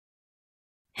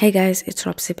Hey guys, it's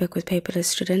Robsy back with Paperless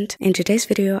Student. In today's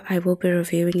video, I will be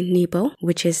reviewing Nebo,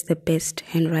 which is the best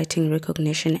handwriting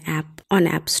recognition app on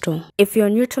App Store. If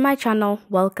you're new to my channel,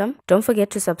 welcome. Don't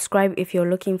forget to subscribe if you're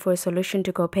looking for a solution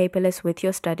to go paperless with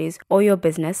your studies or your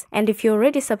business. And if you're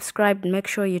already subscribed, make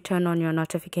sure you turn on your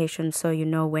notifications so you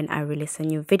know when I release a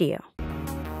new video.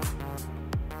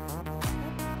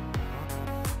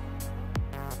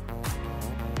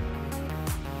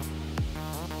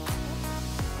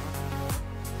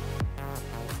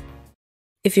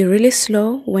 If you're really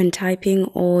slow when typing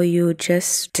or you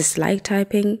just dislike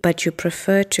typing but you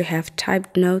prefer to have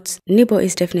typed notes, Nebo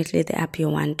is definitely the app you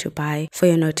want to buy for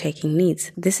your note-taking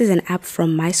needs. This is an app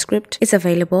from MyScript. It's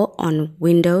available on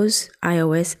Windows,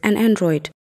 iOS, and Android.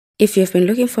 If you've been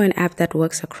looking for an app that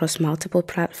works across multiple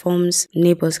platforms,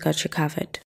 Nebo's got you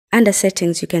covered. Under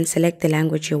settings, you can select the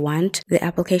language you want the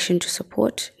application to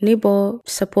support. Nebo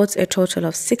supports a total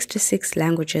of 66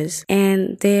 languages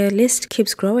and their list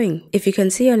keeps growing. If you can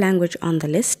see your language on the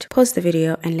list, pause the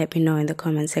video and let me know in the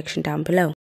comment section down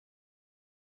below.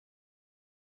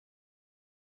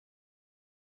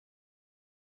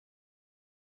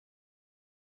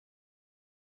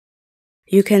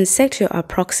 You can set your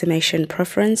approximation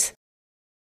preference.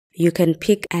 You can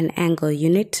pick an angle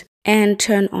unit and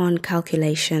turn on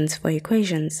calculations for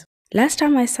equations. Last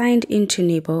time I signed into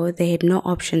Nebo, they had no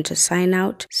option to sign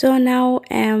out, so now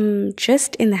I'm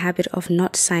just in the habit of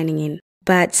not signing in.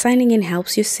 But signing in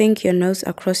helps you sync your notes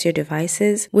across your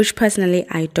devices, which personally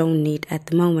I don't need at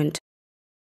the moment.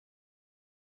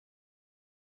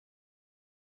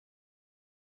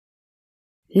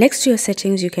 Next to your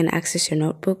settings, you can access your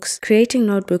notebooks. Creating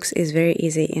notebooks is very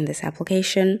easy in this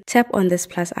application. Tap on this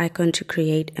plus icon to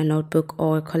create a notebook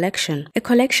or a collection. A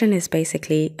collection is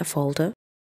basically a folder.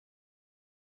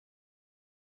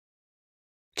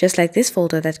 Just like this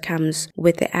folder that comes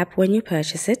with the app when you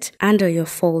purchase it. Under your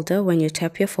folder, when you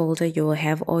tap your folder, you will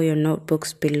have all your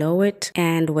notebooks below it.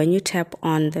 And when you tap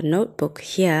on the notebook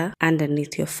here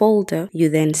underneath your folder, you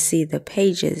then see the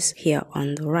pages here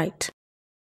on the right.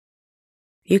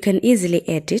 You can easily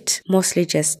edit, mostly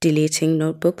just deleting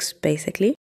notebooks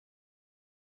basically.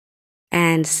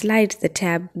 And slide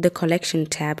the collection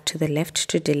tab to the left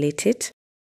to delete it.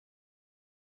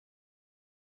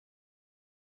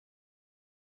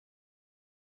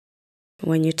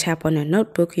 When you tap on a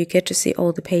notebook, you get to see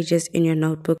all the pages in your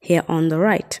notebook here on the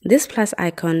right. This plus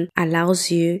icon allows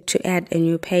you to add a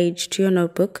new page to your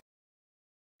notebook,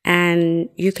 and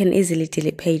you can easily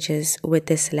delete pages with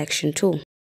this selection tool.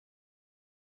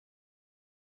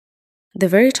 The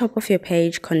very top of your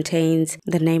page contains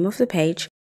the name of the page,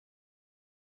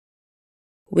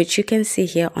 which you can see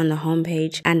here on the home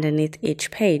page underneath each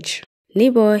page.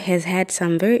 Nebo has had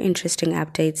some very interesting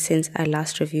updates since I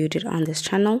last reviewed it on this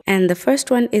channel, and the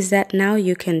first one is that now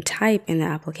you can type in the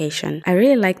application. I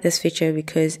really like this feature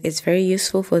because it's very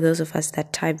useful for those of us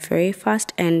that type very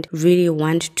fast and really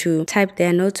want to type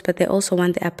their notes, but they also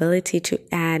want the ability to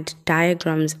add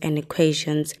diagrams and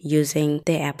equations using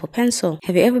their Apple Pencil.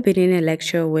 Have you ever been in a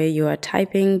lecture where you are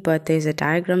typing but there's a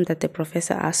diagram that the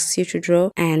professor asks you to draw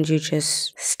and you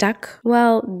just stuck?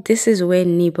 Well, this is where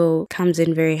Nebo comes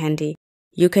in very handy.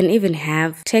 You can even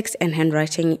have text and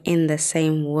handwriting in the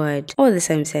same word or the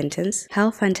same sentence. How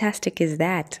fantastic is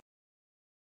that?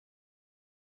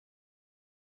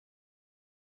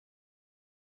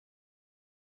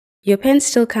 Your pen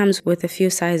still comes with a few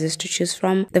sizes to choose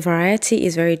from. The variety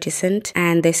is very decent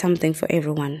and there's something for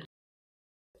everyone.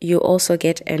 You also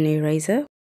get an eraser.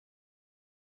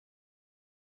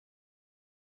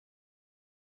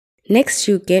 Next,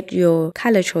 you get your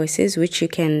color choices, which you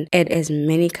can add as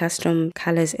many custom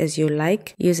colors as you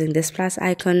like using this plus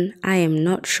icon. I am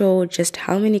not sure just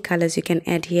how many colors you can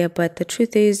add here, but the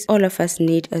truth is all of us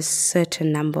need a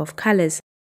certain number of colors.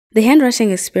 The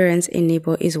handwriting experience in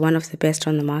Nebo is one of the best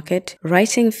on the market.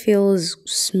 Writing feels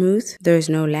smooth, there is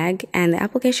no lag, and the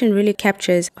application really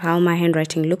captures how my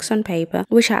handwriting looks on paper,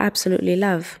 which I absolutely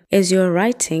love. As you're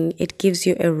writing, it gives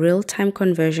you a real-time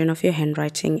conversion of your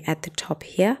handwriting at the top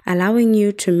here, allowing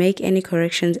you to make any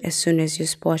corrections as soon as you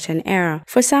spot an error.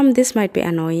 For some, this might be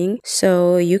annoying,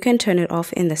 so you can turn it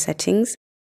off in the settings,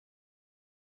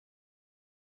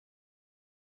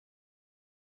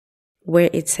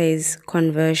 where it says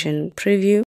Conversion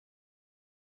Preview.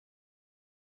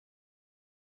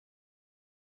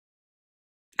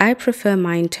 I prefer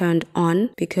mine turned on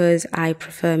because I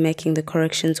prefer making the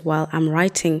corrections while I'm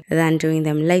writing than doing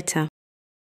them later.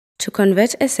 To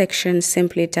convert a section,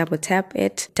 simply double tap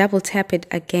it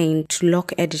again to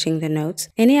lock editing the notes.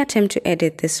 Any attempt to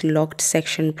edit this locked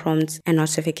section prompts a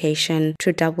notification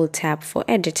to double tap for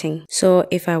editing. So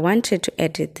if I wanted to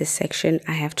edit this section,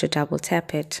 I have to double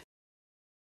tap it.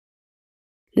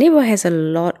 Nebo has a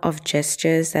lot of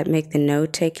gestures that make the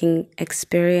note-taking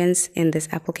experience in this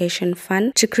application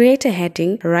fun. To create a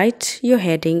heading, write your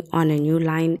heading on a new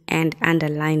line and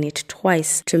underline it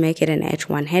twice to make it an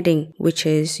H1 heading, which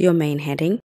is your main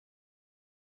heading,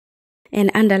 and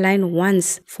underline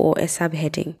once for a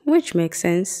subheading, which makes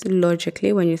sense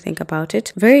logically when you think about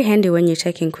it. Very handy when you're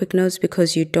taking quick notes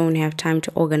because you don't have time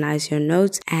to organize your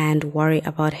notes and worry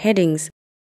about headings.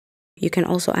 You can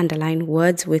also underline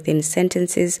words within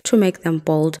sentences to make them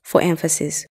bold for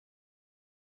emphasis.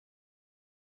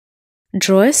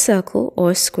 Draw a circle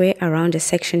or square around a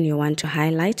section you want to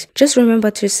highlight. Just remember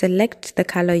to select the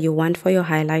color you want for your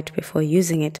highlight before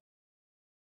using it.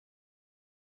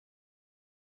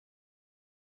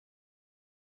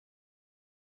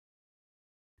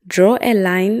 Draw a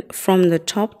line from the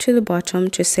top to the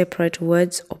bottom to separate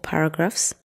words or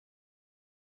paragraphs.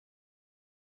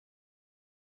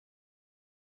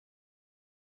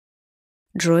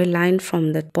 Draw a line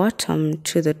from the bottom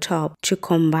to the top to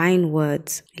combine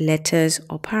words, letters,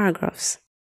 or paragraphs.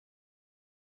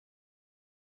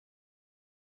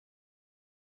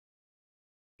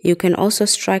 You can also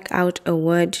strike out a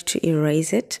word to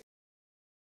erase it,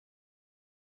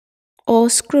 or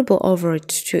scribble over it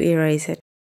to erase it.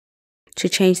 To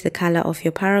change the color of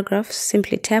your paragraph,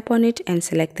 simply tap on it and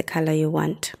select the color you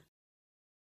want.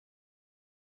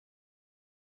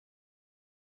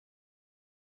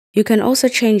 You can also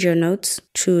change your notes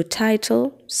to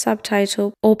title,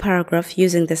 subtitle, or paragraph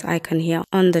using this icon here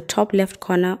on the top left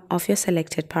corner of your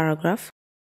selected paragraph.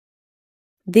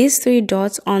 These three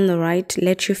dots on the right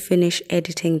let you finish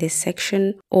editing this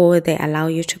section, or they allow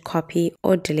you to copy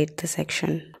or delete the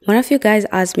section. One of you guys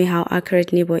asked me how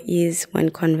accurate Nebo is when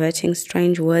converting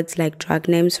strange words like drug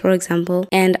names, for example,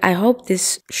 and I hope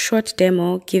this short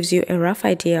demo gives you a rough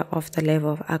idea of the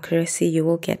level of accuracy you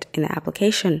will get in the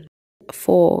application.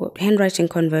 For handwriting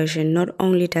conversion, not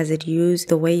only does it use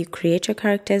the way you create your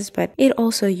characters, but it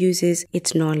also uses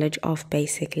its knowledge of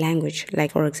basic language,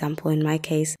 like for example in my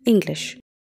case, English.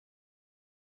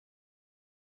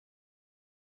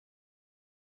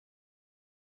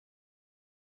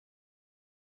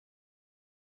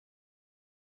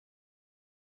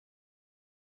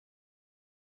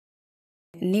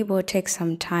 Nebo takes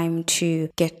some time to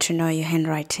get to know your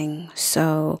handwriting.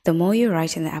 So the more you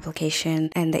write in the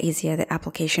application, and the easier the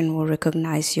application will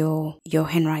recognize your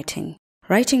handwriting.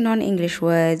 Writing non-English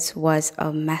words was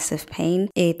a massive pain.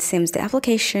 It seems the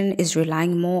application is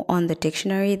relying more on the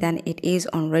dictionary than it is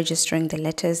on registering the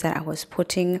letters that I was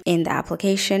putting in the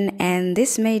application, and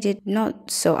this made it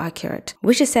not so accurate,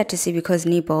 which is sad to see because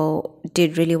Nebo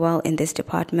did really well in this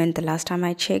department the last time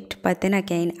I checked. But then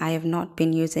again, I have not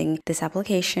been using this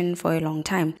application for a long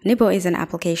time. Nebo is an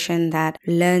application that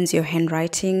learns your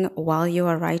handwriting while you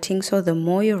are writing, so the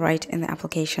more you write in the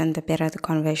application, the better the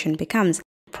conversion becomes.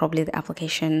 Probably the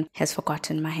application has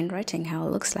forgotten my handwriting, how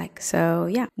it looks like. So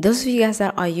yeah, those of you guys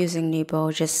that are using Nebo,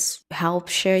 just help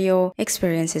share your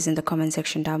experiences in the comment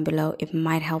section down below. It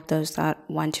might help those that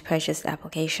want to purchase the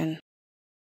application.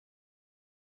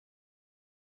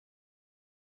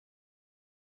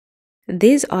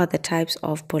 These are the types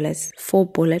of bullets, 4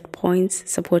 bullet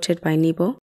points supported by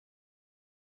Nebo.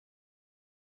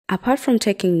 Apart from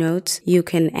taking notes, you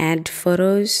can add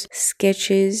photos,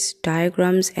 sketches,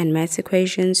 diagrams, and math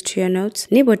equations to your notes.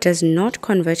 Nebo does not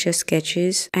convert your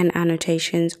sketches and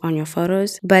annotations on your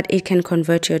photos, but it can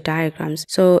convert your diagrams.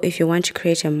 So if you want to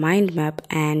create a mind map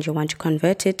and you want to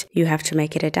convert it, you have to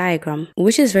make it a diagram,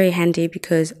 which is very handy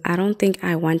because I don't think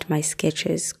I want my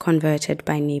sketches converted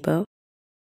by Nebo.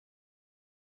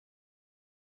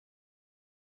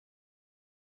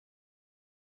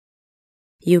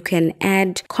 You can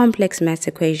add complex math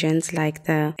equations like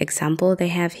the example they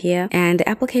have here, and the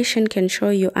application can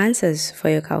show you answers for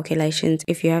your calculations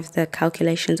if you have the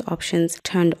calculations options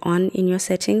turned on in your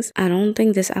settings. I don't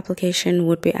think this application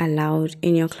would be allowed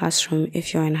in your classroom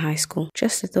if you're in high school.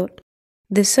 Just a thought.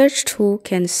 The search tool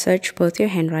can search both your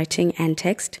handwriting and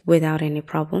text without any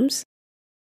problems.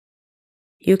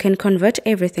 You can convert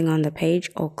everything on the page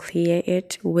or clear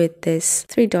it with this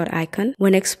 3-dot icon.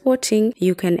 When exporting,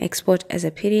 you can export as a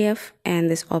PDF, and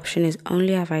this option is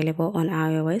only available on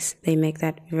iOS. They make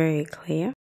that very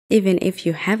clear. Even if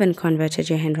you haven't converted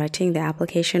your handwriting, the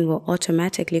application will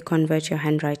automatically convert your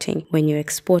handwriting when you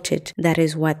export it. That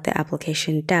is what the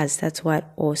application does. That's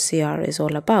what OCR is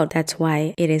all about. That's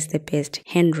why it is the best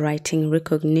handwriting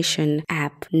recognition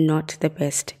app, not the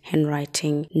best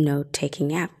handwriting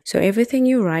note-taking app. So everything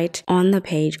you write on the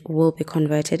page will be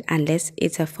converted unless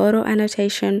it's a photo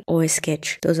annotation or a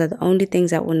sketch. Those are the only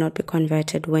things that will not be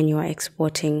converted when you are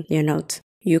exporting your notes.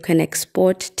 You can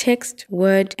export text,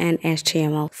 Word, and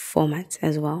HTML formats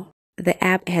as well. The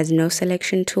app has no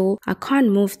selection tool. I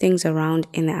can't move things around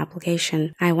in the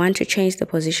application. I want to change the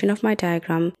position of my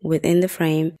diagram within the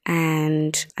frame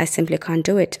and I simply can't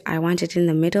do it. I want it in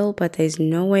the middle, but there's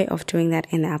no way of doing that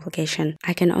in the application.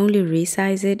 I can only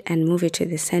resize it and move it to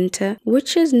the center,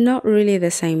 which is not really the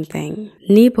same thing.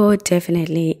 Nebo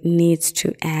definitely needs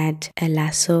to add a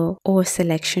lasso or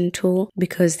selection tool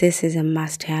because this is a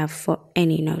must-have for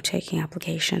any note-taking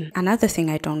application. Another thing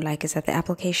I don't like is that the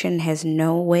application has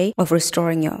no way of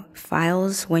restoring your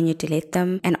files when you delete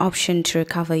them. An option to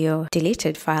recover your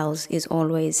deleted files is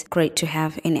always great to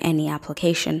have in any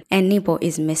application, and Nebo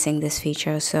is missing this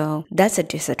feature, so that's a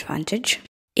disadvantage.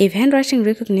 If handwriting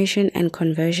recognition and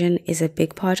conversion is a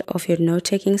big part of your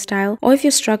note-taking style, or if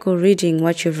you struggle reading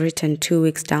what you've written 2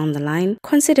 weeks down the line,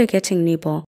 consider getting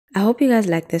Nebo. I hope you guys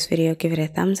liked this video. Give it a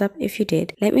thumbs up if you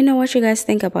did. Let me know what you guys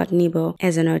think about Nebo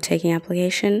as a note-taking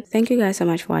application. Thank you guys so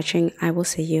much for watching. I will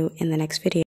see you in the next video.